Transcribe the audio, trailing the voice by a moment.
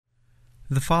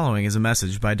The following is a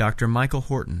message by Dr. Michael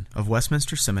Horton of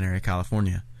Westminster Seminary,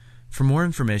 California. For more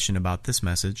information about this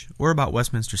message or about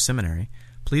Westminster Seminary,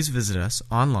 please visit us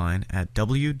online at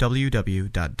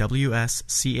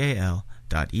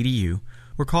www.wscal.edu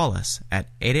or call us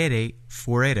at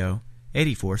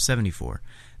 888-480-8474.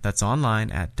 That's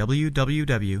online at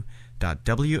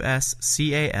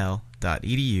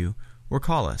www.wscal.edu or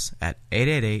call us at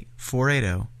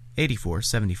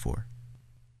 888-480-8474.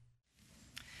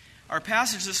 Our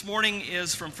passage this morning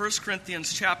is from 1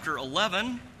 Corinthians chapter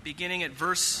 11, beginning at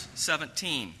verse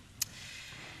 17.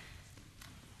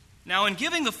 Now, in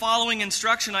giving the following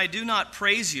instruction, I do not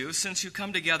praise you, since you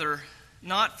come together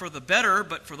not for the better,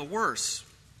 but for the worse.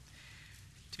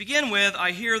 To begin with,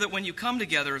 I hear that when you come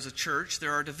together as a church,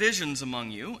 there are divisions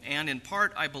among you, and in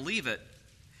part I believe it.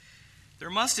 There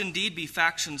must indeed be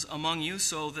factions among you,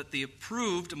 so that the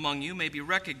approved among you may be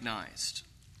recognized.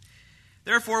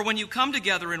 Therefore, when you come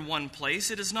together in one place,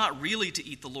 it is not really to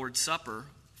eat the Lord's Supper,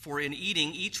 for in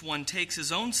eating each one takes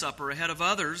his own supper ahead of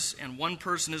others, and one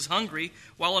person is hungry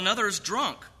while another is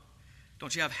drunk.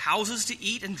 Don't you have houses to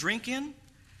eat and drink in?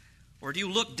 Or do you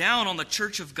look down on the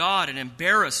church of God and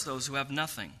embarrass those who have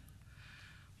nothing?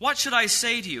 What should I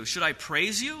say to you? Should I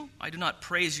praise you? I do not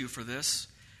praise you for this,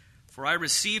 for I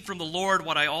received from the Lord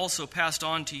what I also passed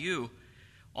on to you.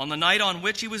 On the night on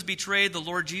which he was betrayed, the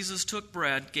Lord Jesus took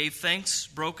bread, gave thanks,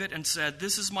 broke it, and said,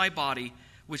 "This is my body,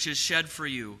 which is shed for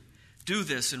you. Do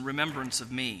this in remembrance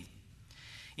of me."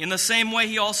 In the same way,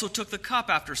 he also took the cup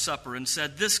after supper and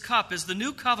said, "This cup is the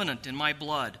new covenant in my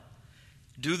blood.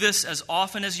 Do this as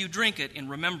often as you drink it in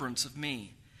remembrance of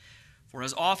me. For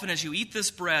as often as you eat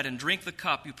this bread and drink the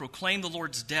cup, you proclaim the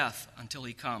Lord's death until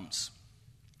he comes.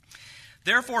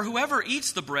 Therefore, whoever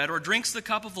eats the bread or drinks the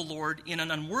cup of the Lord in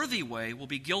an unworthy way will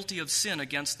be guilty of sin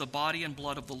against the body and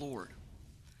blood of the Lord.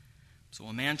 So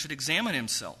a man should examine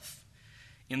himself.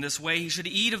 In this way he should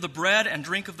eat of the bread and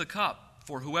drink of the cup.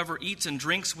 For whoever eats and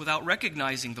drinks without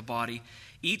recognizing the body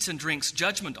eats and drinks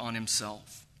judgment on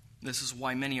himself. This is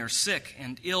why many are sick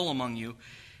and ill among you,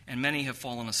 and many have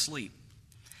fallen asleep.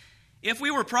 If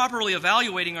we were properly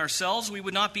evaluating ourselves, we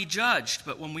would not be judged.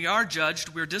 But when we are judged,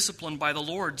 we are disciplined by the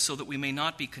Lord so that we may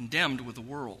not be condemned with the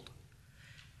world.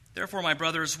 Therefore, my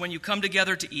brothers, when you come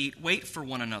together to eat, wait for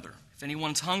one another. If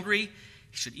anyone's hungry,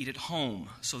 he should eat at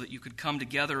home, so that you could come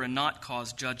together and not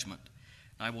cause judgment.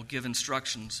 And I will give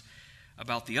instructions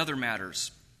about the other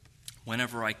matters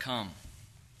whenever I come.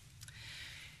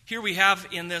 Here we have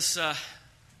in this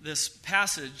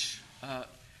passage,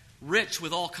 rich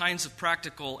with all kinds of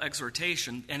practical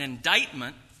exhortation, an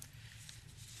indictment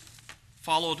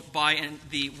followed by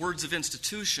the words of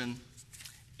institution,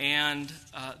 and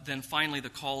then finally the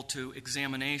call to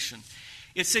examination.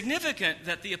 It's significant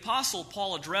that the Apostle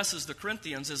Paul addresses the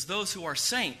Corinthians as those who are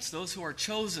saints, those who are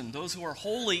chosen, those who are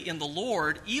holy in the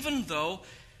Lord, even though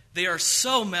they are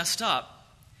so messed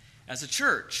up as a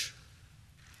church.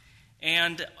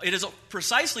 And it is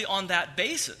precisely on that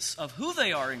basis of who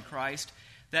they are in Christ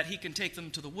that he can take them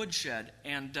to the woodshed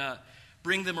and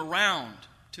bring them around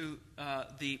to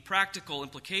the practical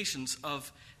implications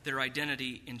of their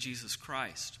identity in Jesus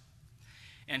Christ.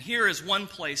 And here is one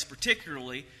place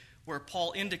particularly where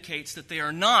Paul indicates that they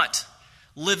are not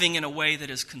living in a way that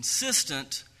is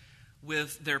consistent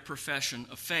with their profession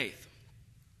of faith.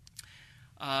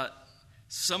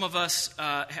 Some of us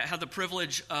had the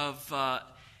privilege of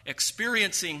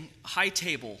experiencing high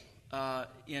table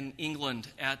in England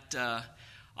at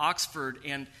Oxford,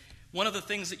 and one of the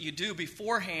things that you do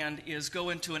beforehand is go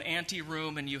into an ante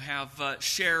room and you have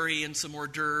sherry and some hors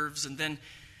d'oeuvres, and then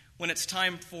when it's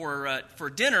time for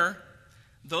dinner,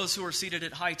 those who are seated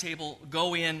at high table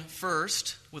go in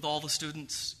first with all the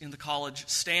students in the college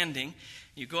standing.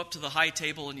 You go up to the high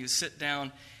table and you sit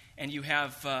down and you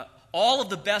have all of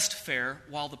the best fare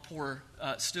while the poor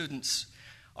students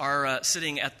are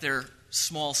sitting at their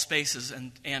small spaces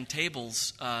and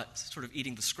tables sort of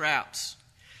eating the scraps.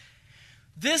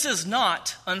 This is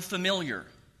not unfamiliar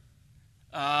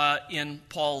in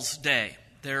Paul's day.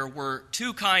 There were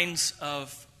two kinds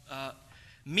of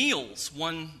meals.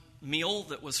 One meal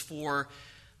that was for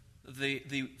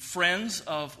the friends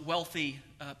of wealthy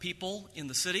people in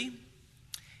the city,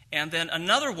 and then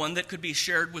another one that could be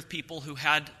shared with people who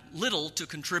had little to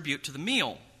contribute to the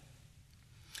meal.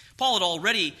 Paul had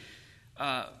already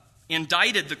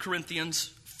indicted the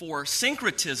Corinthians for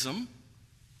syncretism,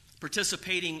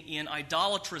 participating in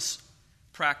idolatrous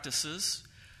practices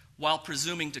while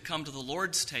presuming to come to the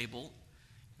Lord's table.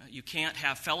 You can't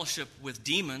have fellowship with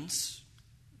demons,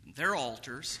 their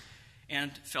altars,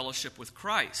 and fellowship with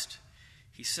Christ.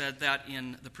 He said that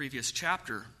in the previous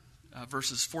chapter,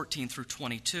 verses 14 through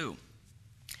 22.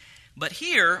 But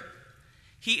here,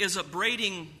 he is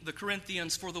upbraiding the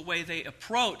Corinthians for the way they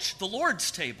approach the Lord's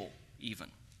table, even.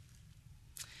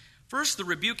 First, the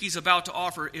rebuke he's about to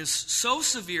offer is so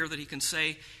severe that he can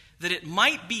say that it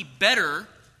might be better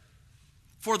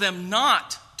for them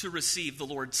not to receive the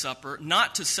Lord's Supper,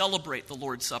 not to celebrate the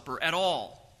Lord's Supper at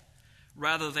all,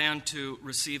 rather than to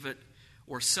receive it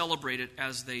or celebrate it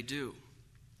as they do.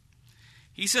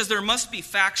 He says there must be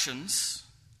factions,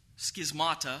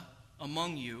 schismata,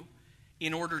 among you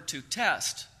in order to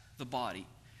test the body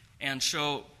and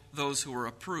show those who are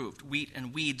approved. Wheat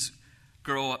and weeds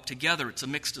grow up together. It's a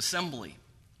mixed assembly.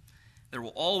 There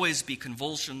will always be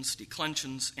convulsions,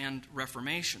 declensions, and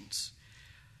reformations.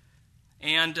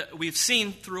 And we've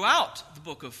seen throughout the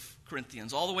book of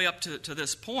Corinthians, all the way up to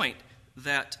this point,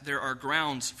 that there are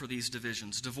grounds for these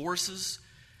divisions. Divorces,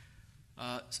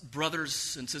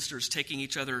 brothers and sisters taking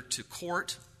each other to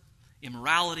court,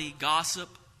 immorality, gossip,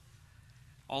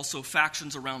 also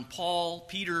factions around Paul,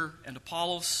 Peter, and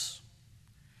Apollos.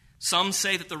 Some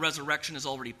say that the resurrection has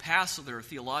already passed, so there are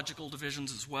theological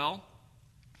divisions as well.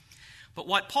 But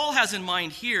what Paul has in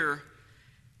mind here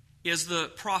is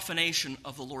the profanation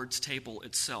of the Lord's table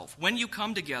itself. When you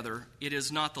come together, it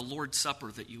is not the Lord's Supper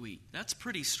that you eat. That's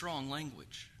pretty strong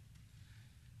language.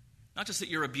 Not just that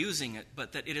you're abusing it,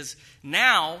 but that it is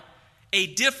now a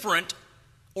different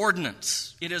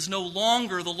ordinance. It is no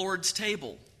longer the Lord's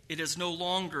table. It is no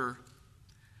longer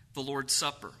the Lord's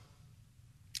Supper.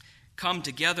 Come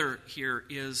together here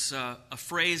is a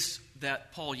phrase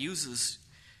that Paul uses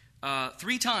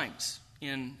 3 times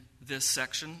in this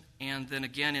section, and then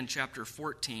again in chapter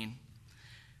 14.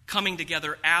 Coming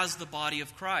together as the body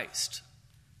of Christ.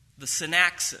 The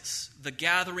synaxis, the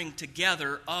gathering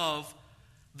together of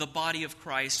the body of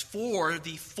Christ for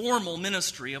the formal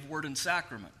ministry of word and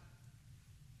sacrament.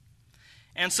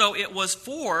 And so it was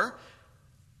for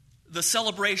the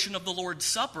celebration of the Lord's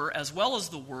Supper, as well as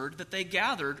the Word, that they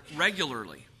gathered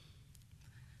regularly.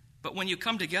 But when you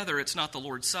come together, it's not the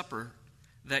Lord's Supper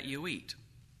that you eat.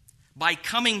 By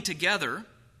coming together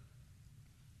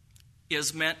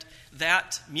is meant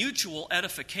that mutual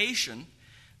edification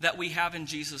that we have in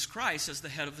Jesus Christ as the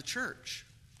head of the church.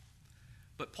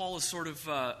 But Paul is sort of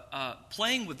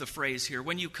playing with the phrase here.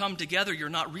 When you come together, you're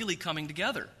not really coming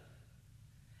together.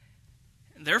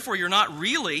 And therefore, you're not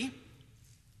really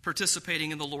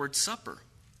participating in the Lord's Supper.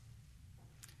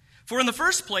 For in the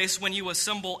first place, when you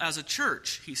assemble as a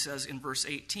church, he says in verse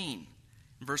 18,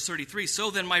 in verse 33,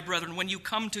 so then, my brethren, when you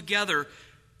come together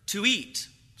to eat.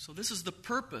 So this is the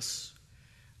purpose,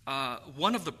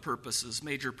 one of the purposes,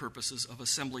 major purposes of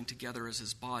assembling together as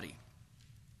his body.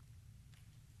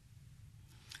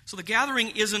 So the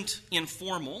gathering isn't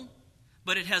informal,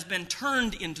 but it has been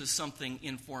turned into something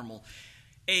informal.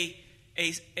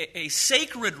 A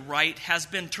sacred rite has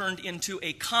been turned into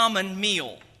a common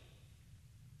meal.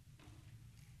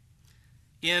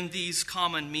 In these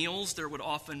common meals, there would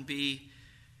often be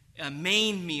a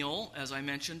main meal, as I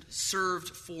mentioned, served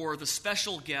for the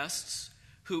special guests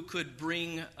who could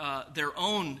bring their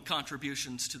own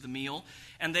contributions to the meal,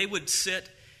 and they would sit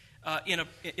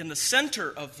in the center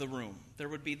of the room. There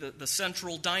would be the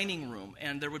central dining room,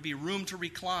 and there would be room to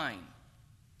recline.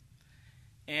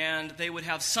 And they would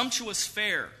have sumptuous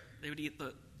fare. They would eat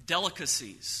the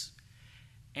delicacies.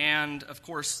 And, of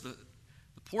course, the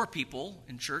poor people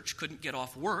in church couldn't get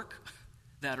off work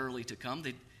that early to come.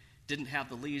 They didn't have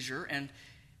the leisure.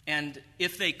 And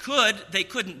if they could, they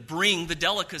couldn't bring the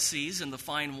delicacies and the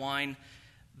fine wine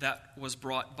that was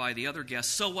brought by the other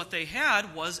guests. So what they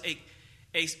had was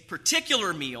a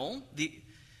particular meal,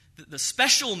 the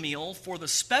special meal for the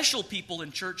special people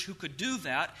in church who could do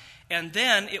that, and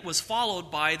then it was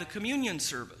followed by the communion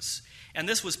service. And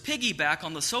this was piggyback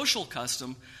on the social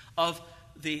custom of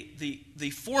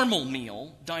the formal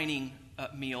meal, dining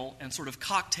meal, and sort of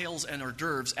cocktails and hors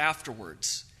d'oeuvres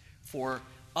afterwards for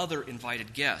other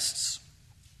invited guests.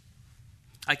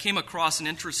 I came across an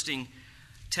interesting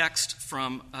text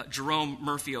from Jerome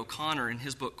Murphy O'Connor in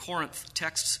his book Corinth,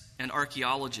 Texts and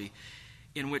Archaeology,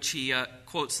 in which he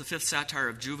quotes the 5th satire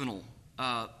of Juvenal.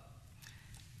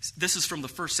 This is from the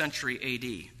 1st century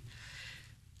A.D.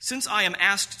 Since I am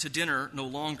asked to dinner no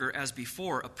longer as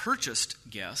before a purchased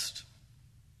guest,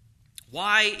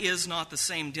 why is not the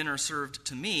same dinner served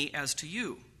to me as to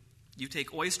you? You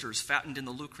take oysters fattened in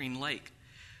the Lucrine lake.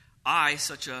 I,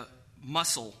 such a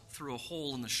mussel through a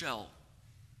hole in the shell.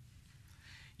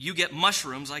 You get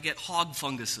mushrooms, I get hog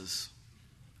funguses.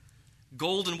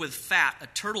 Golden with fat, a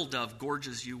turtle dove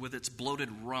gorges you with its bloated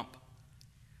rump.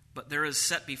 But there is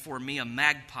set before me a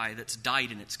magpie that's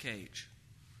died in its cage.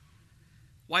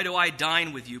 Why do I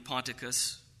dine with you,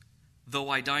 Ponticus, though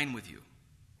I dine with you?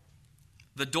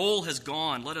 The dole has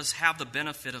gone. Let us have the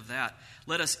benefit of that.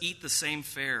 Let us eat the same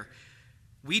fare.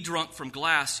 We drunk from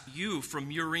glass, you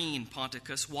from urine,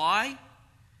 Ponticus. Why?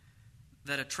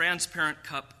 That a transparent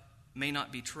cup may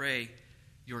not betray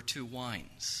your two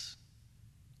wines.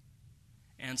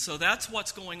 And so that's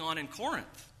what's going on in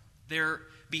Corinth. They're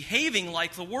behaving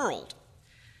like the world.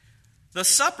 The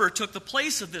supper took the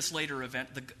place of this later event.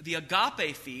 The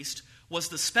agape feast was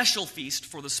the special feast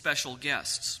for the special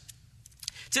guests.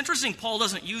 It's interesting, Paul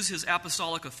doesn't use his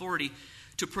apostolic authority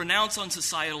to pronounce on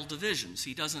societal divisions.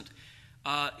 He doesn't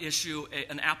issue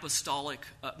an apostolic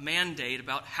mandate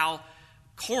about how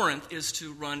Corinth is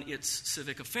to run its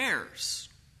civic affairs.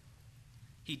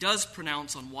 He does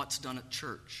pronounce on what's done at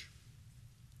church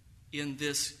in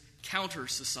this counter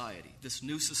society, this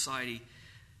new society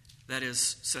that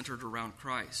is centered around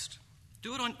Christ.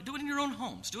 Do it in your own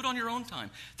homes. Do it on your own time.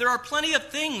 There are plenty of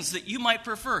things that you might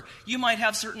prefer. You might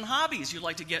have certain hobbies. You'd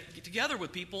like to get together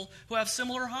with people who have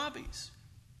similar hobbies.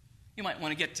 You might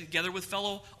want to get together with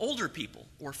fellow older people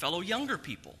or fellow younger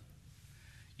people.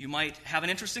 You might have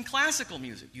an interest in classical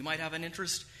music. You might have an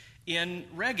interest in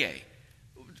reggae.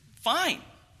 Fine.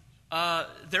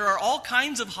 There are all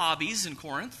kinds of hobbies in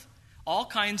Corinth, all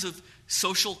kinds of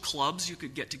social clubs you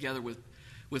could get together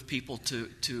with people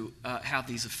to have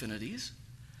these affinities.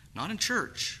 Not in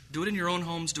church. Do it in your own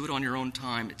homes. Do it on your own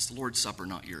time. It's the Lord's Supper,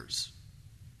 not yours.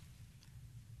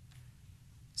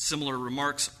 Similar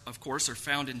remarks, of course, are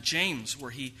found in James,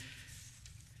 where he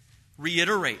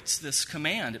reiterates this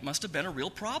command. It must have been a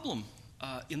real problem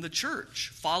in the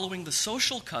church, following the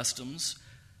social customs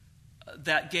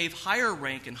that gave higher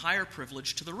rank and higher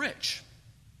privilege to the rich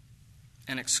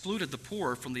and excluded the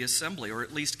poor from the assembly, or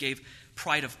at least gave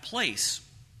pride of place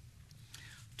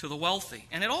to the wealthy.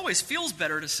 And it always feels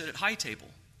better to sit at high table.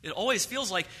 It always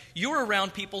feels like you're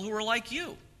around people who are like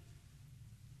you,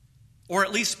 or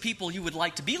at least people you would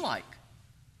like to be like.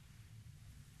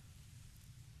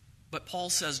 But Paul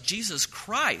says Jesus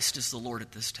Christ is the Lord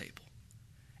at this table,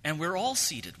 and we're all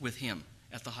seated with him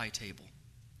at the high table.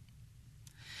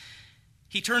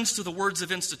 He turns to the words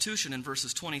of institution in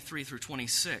verses 23 through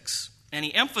 26, and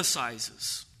he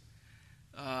emphasizes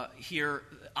here,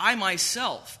 I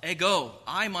myself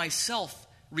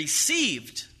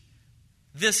received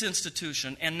this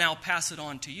institution and now pass it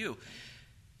on to you.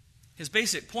 His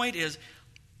basic point is,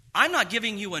 I'm not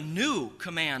giving you a new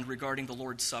command regarding the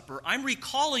Lord's Supper. I'm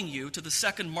recalling you to the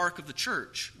second mark of the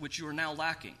church, which you are now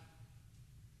lacking.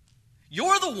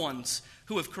 You're the ones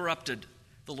who have corrupted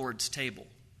the Lord's table.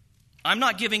 I'm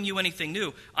not giving you anything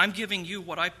new. I'm giving you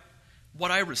what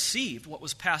I received, what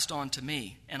was passed on to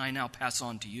me, and I now pass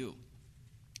on to you.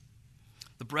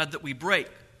 The bread that we break,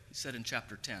 he said in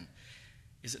chapter 10,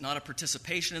 is it not a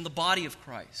participation in the body of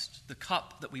Christ? The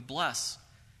cup that we bless,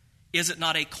 is it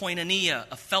not a koinonia,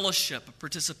 a fellowship, a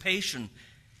participation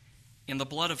in the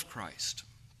blood of Christ?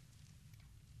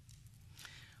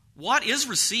 What is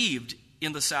received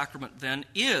in the sacrament then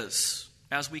is,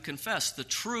 as we confess, the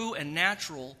true and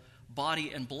natural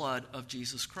body and blood of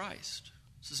Jesus Christ.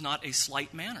 This is not a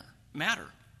slight matter.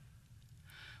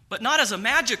 But not as a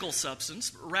magical substance,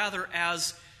 but rather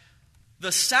as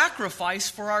the sacrifice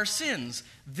for our sins.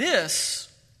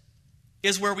 This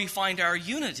is where we find our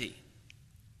unity,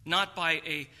 not by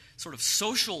a sort of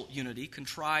social unity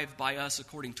contrived by us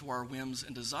according to our whims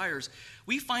and desires.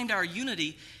 We find our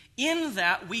unity in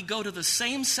that we go to the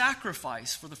same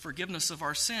sacrifice for the forgiveness of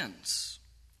our sins.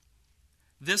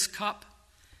 This cup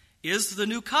is the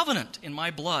new covenant in my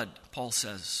blood, Paul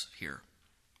says here.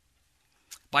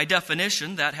 By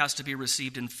definition, that has to be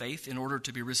received in faith in order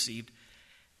to be received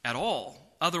at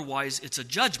all. Otherwise, it's a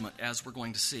judgment, as we're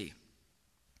going to see.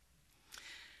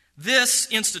 This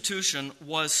institution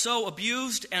was so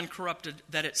abused and corrupted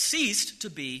that it ceased to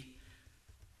be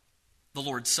the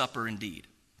Lord's Supper indeed.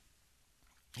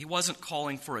 He wasn't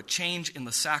calling for a change in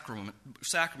the sacrament,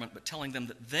 but telling them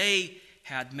that they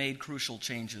had made crucial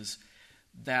changes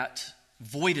that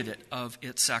voided it of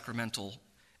its sacramental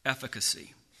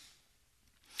efficacy.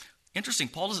 Interesting,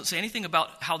 Paul doesn't say anything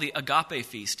about how the agape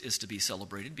feast is to be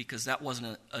celebrated because that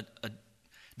wasn't a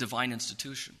divine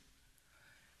institution.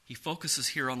 He focuses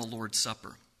here on the Lord's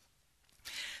Supper.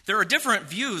 There are different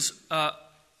views,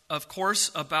 of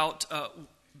course, about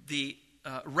the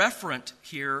referent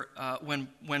here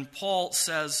when Paul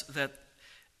says that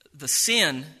the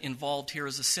sin involved here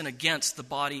is a sin against the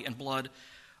body and blood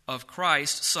of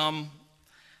Christ. Some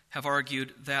have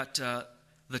argued that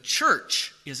the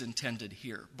church is intended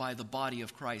here by the body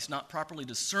of Christ. Not properly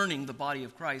discerning the body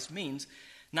of Christ means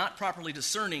not properly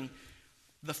discerning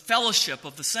the fellowship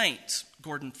of the saints.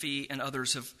 Gordon Fee and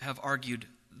others have argued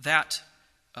that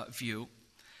view.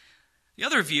 The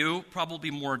other view,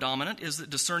 probably more dominant, is that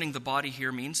discerning the body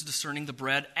here means discerning the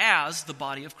bread as the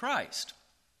body of Christ.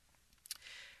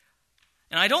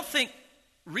 And I don't think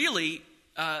really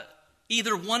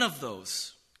either one of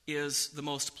those is the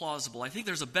most plausible. I think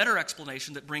there's a better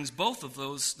explanation that brings both of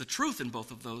those, the truth in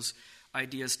both of those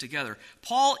ideas together.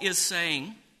 Paul is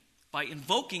saying, by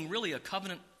invoking really a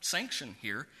covenant sanction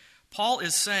here, Paul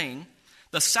is saying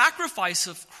the sacrifice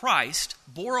of Christ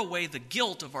bore away the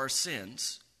guilt of our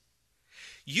sins.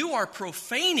 You are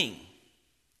profaning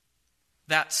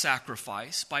that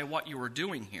sacrifice by what you are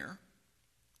doing here.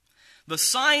 The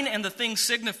sign and the thing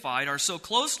signified are so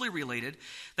closely related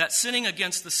that sinning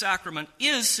against the sacrament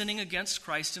is sinning against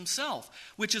Christ himself,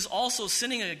 which is also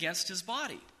sinning against his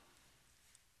body.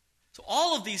 So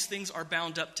all of these things are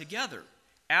bound up together,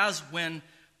 as when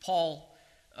Paul,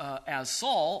 as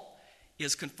Saul,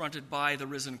 is confronted by the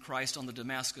risen Christ on the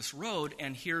Damascus road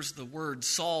and hears the word,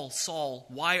 "Saul, Saul,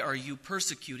 why are you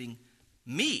persecuting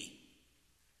me?"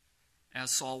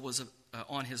 as Saul was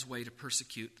on his way to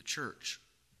persecute the church.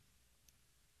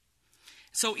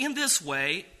 So in this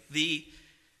way, the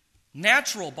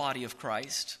natural body of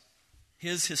Christ,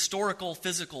 his historical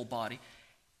physical body,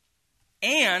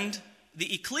 and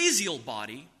the ecclesial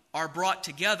body are brought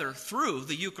together through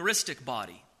the Eucharistic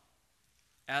body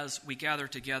as we gather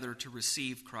together to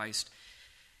receive Christ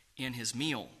in his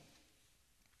meal.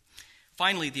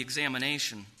 Finally, the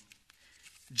examination.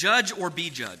 Judge or be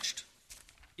judged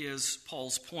is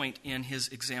Paul's point in his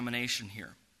examination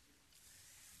here.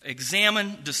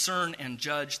 Examine, discern, and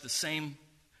judge, the same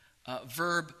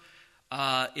verb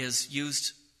is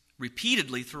used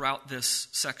repeatedly throughout this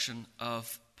section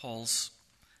of Paul's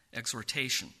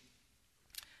exhortation.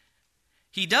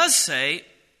 He does say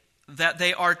that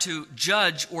they are to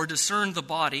judge or discern the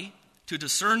body, to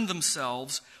discern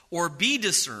themselves, or be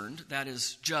discerned, that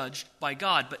is, judged by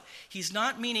God. But he's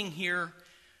not meaning here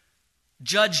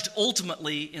judged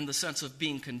ultimately in the sense of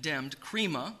being condemned.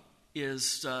 Krima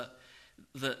is the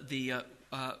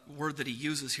word that he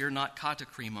uses here, not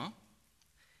katakrima.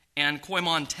 And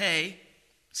koimonte,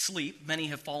 sleep, many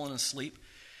have fallen asleep,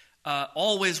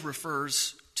 always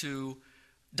refers to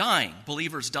dying,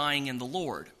 believers dying in the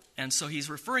Lord. And so he's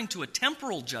referring to a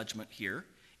temporal judgment here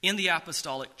in the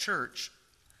apostolic church,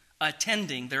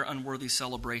 attending their unworthy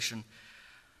celebration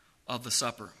of the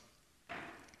supper.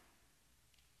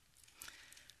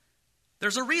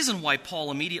 There's a reason why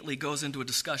Paul immediately goes into a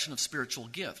discussion of spiritual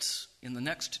gifts in the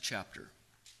next chapter,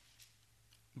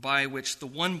 by which the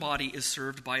one body is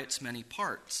served by its many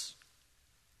parts.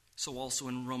 So also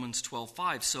in Romans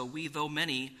 12:5, so we, though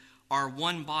many, are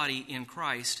one body in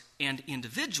Christ, and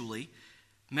individually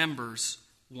members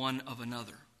one of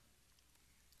another.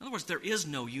 In other words, there is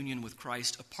no union with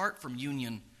Christ apart from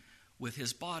union with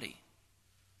his body.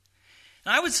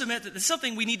 And I would submit that it's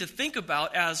something we need to think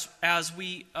about as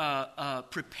we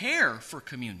prepare for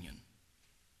communion.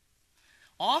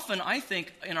 Often, I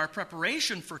think, in our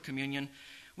preparation for communion,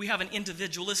 we have an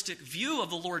individualistic view of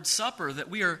the Lord's Supper, that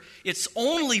it's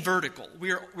only vertical.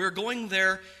 We're going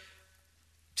there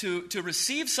to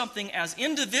receive something as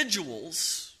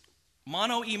individuals,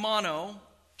 mano y mano,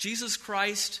 Jesus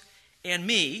Christ and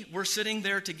me. We're sitting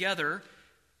there together,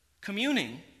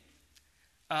 communing,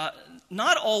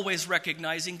 not always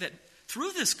recognizing that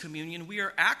through this communion,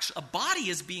 a body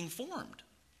is being formed.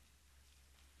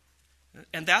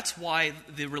 And that's why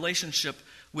the relationship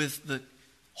with the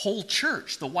whole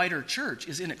church, the wider church,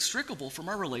 is inextricable from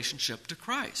our relationship to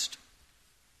Christ.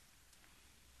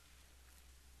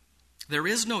 There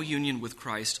is no union with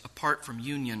Christ apart from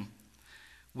union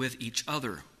with each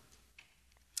other.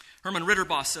 Herman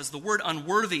Ritterboss says the word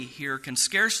unworthy here can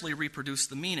scarcely reproduce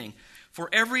the meaning. For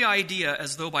every idea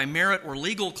as though by merit or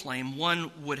legal claim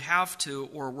one would have to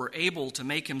or were able to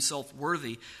make himself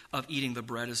worthy of eating the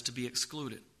bread is to be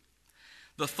excluded.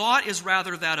 The thought is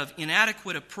rather that of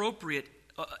inappropriate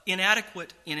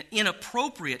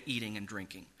eating and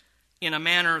drinking in a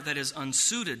manner that is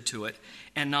unsuited to it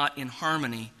and not in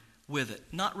harmony with it,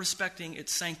 not respecting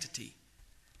its sanctity,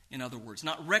 in other words,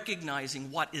 not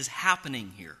recognizing what is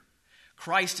happening here.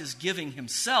 Christ is giving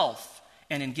himself,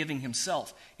 and in giving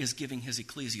himself is giving his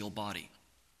ecclesial body.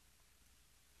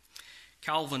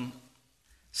 Calvin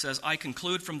says, I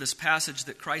conclude from this passage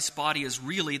that Christ's body is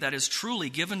really, that is truly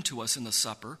given to us in the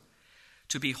supper,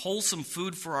 to be wholesome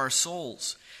food for our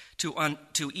souls.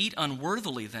 To eat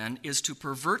unworthily, then, is to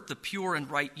pervert the pure and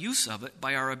right use of it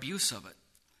by our abuse of it.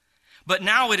 But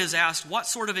now it is asked what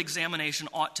sort of examination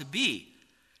ought to be,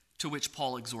 to which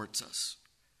Paul exhorts us.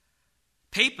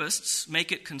 Papists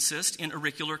make it consist in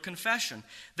auricular confession.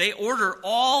 They order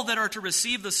all that are to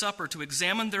receive the supper to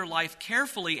examine their life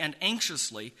carefully and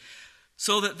anxiously,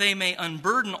 so that they may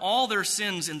unburden all their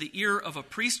sins in the ear of a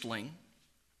priestling,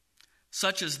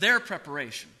 such as their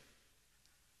preparation.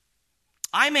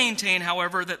 I maintain,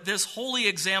 however, that this holy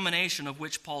examination of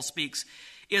which Paul speaks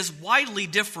is widely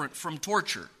different from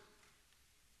torture.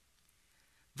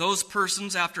 Those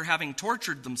persons, after having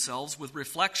tortured themselves with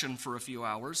reflection for a few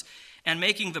hours, and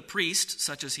making the priest,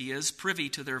 such as he is, privy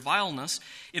to their vileness,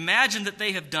 imagine that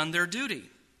they have done their duty.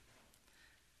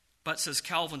 But, says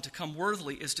Calvin, to come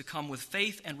worthily is to come with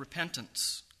faith and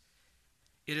repentance.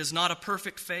 It is not a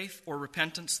perfect faith or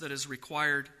repentance that is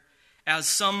required, as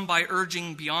some, by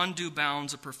urging beyond due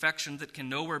bounds a perfection that can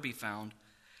nowhere be found,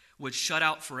 would shut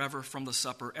out forever from the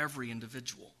supper every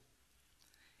individual.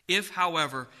 If,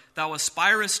 however, thou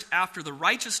aspirest after the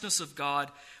righteousness of God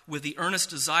with the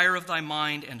earnest desire of thy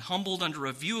mind, and humbled under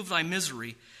a view of thy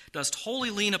misery, dost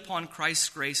wholly lean upon Christ's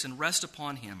grace and rest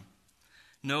upon him,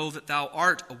 know that thou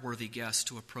art a worthy guest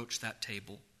to approach that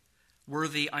table.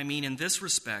 Worthy, I mean in this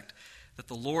respect, that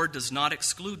the Lord does not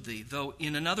exclude thee, though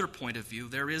in another point of view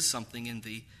there is something in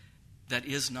thee that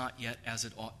is not yet as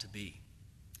it ought to be.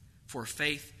 For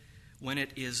faith, when it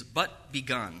is but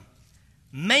begun,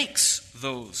 makes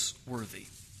those worthy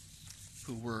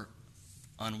who were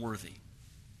unworthy.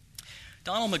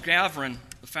 Donald McGavran,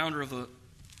 the founder of the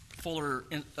Fuller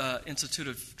Institute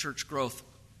of Church Growth,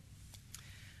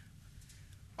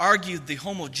 argued the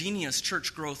homogeneous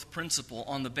church growth principle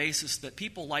on the basis that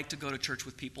people like to go to church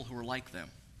with people who are like them.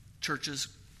 Churches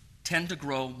tend to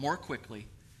grow more quickly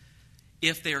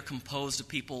if they are composed of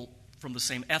people from the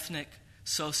same ethnic,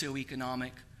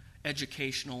 socioeconomic,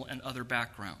 educational, and other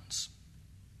backgrounds.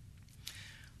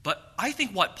 But I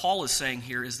think what Paul is saying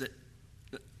here is that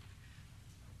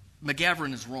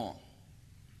McGavran is wrong.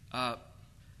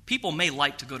 People may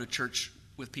like to go to church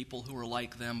with people who are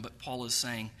like them, but Paul is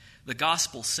saying the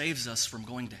gospel saves us from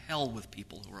going to hell with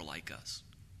people who are like us.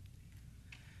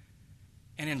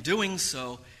 And in doing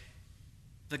so,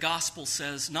 the gospel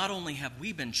says not only have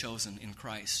we been chosen in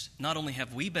Christ, not only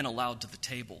have we been allowed to the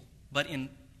table, but in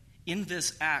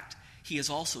this act, he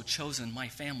has also chosen my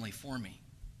family for me.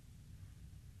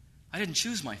 I didn't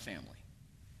choose my family.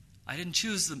 I didn't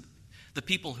choose the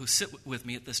people who sit with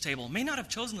me at this table. May not have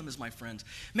chosen them as my friends.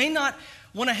 May not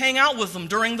want to hang out with them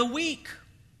during the week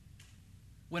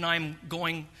when I'm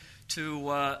going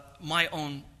to my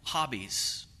own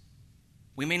hobbies.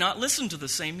 We may not listen to the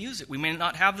same music. We may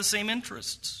not have the same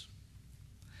interests.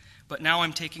 But now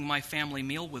I'm taking my family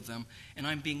meal with them, and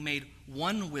I'm being made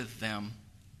one with them.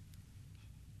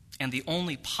 And the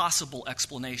only possible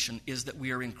explanation is that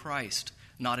we are in Christ,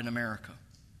 not in America,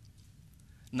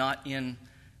 not in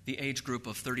the age group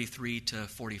of 33 to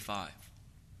 45.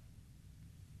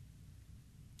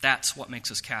 That's what makes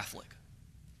us Catholic,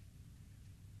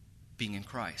 being in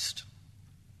Christ.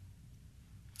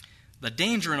 The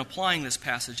danger in applying this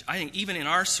passage, I think even in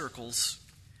our circles,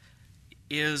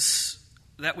 is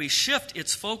that we shift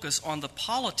its focus on the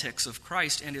politics of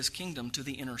Christ and his kingdom to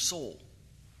the inner soul.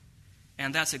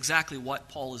 And that's exactly what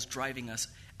Paul is driving us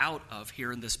out of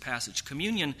here in this passage.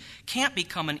 Communion can't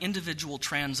become an individual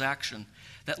transaction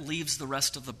that leaves the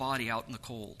rest of the body out in the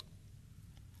cold.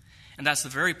 And that's the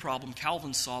very problem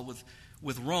Calvin saw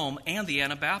with Rome and the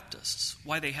Anabaptists,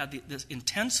 why they had this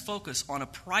intense focus on a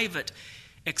private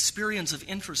experience of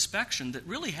introspection that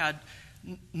really had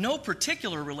no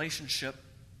particular relationship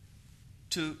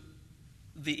to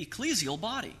the ecclesial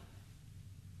body.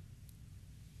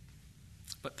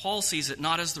 But Paul sees it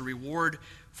not as the reward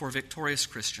for victorious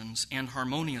Christians and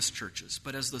harmonious churches,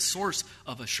 but as the source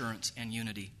of assurance and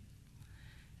unity,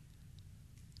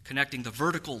 connecting the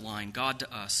vertical line, God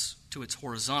to us, to its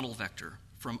horizontal vector,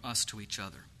 from us to each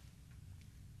other.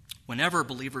 Whenever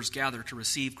believers gather to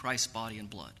receive Christ's body and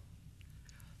blood,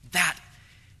 that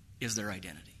is their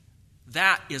identity.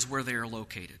 That is where they are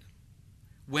located.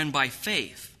 When by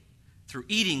faith, through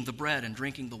eating the bread and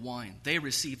drinking the wine, they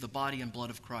receive the body and blood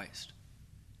of Christ,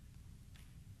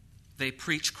 they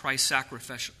preach Christ's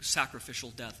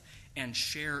sacrificial death and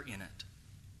share in it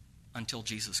until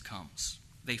Jesus comes.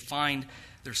 They find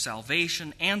their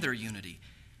salvation and their unity.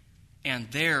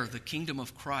 And there, the kingdom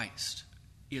of Christ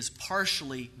is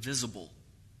partially visible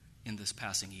in this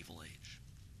passing evil age.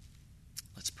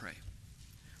 Let's pray.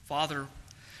 Father,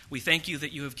 we thank you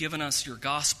that you have given us your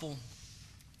gospel,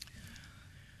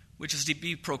 which is to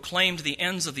be proclaimed to the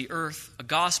ends of the earth, a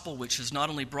gospel which has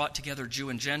not only brought together Jew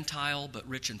and Gentile, but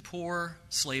rich and poor,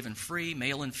 slave and free,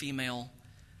 male and female.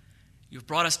 You've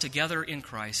brought us together in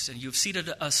Christ, and you've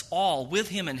seated us all with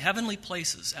him in heavenly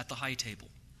places at the high table.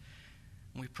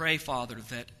 And we pray, Father,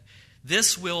 that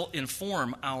this will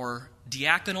inform our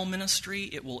diaconal ministry.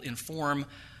 It will inform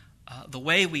the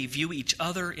way we view each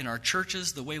other in our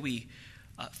churches, the way we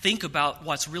think about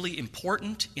what's really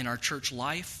important in our church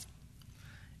life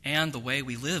and the way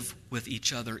we live with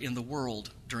each other in the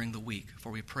world during the week.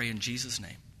 For we pray in Jesus'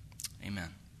 name. Amen.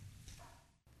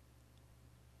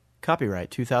 Copyright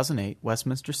 2008,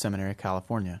 Westminster Seminary,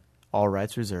 California. All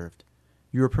rights reserved.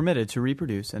 You are permitted to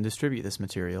reproduce and distribute this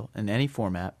material in any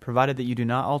format, provided that you do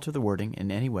not alter the wording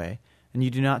in any way, and you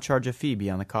do not charge a fee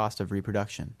beyond the cost of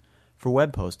reproduction. For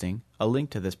web posting, a link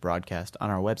to this broadcast on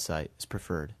our website is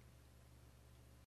preferred.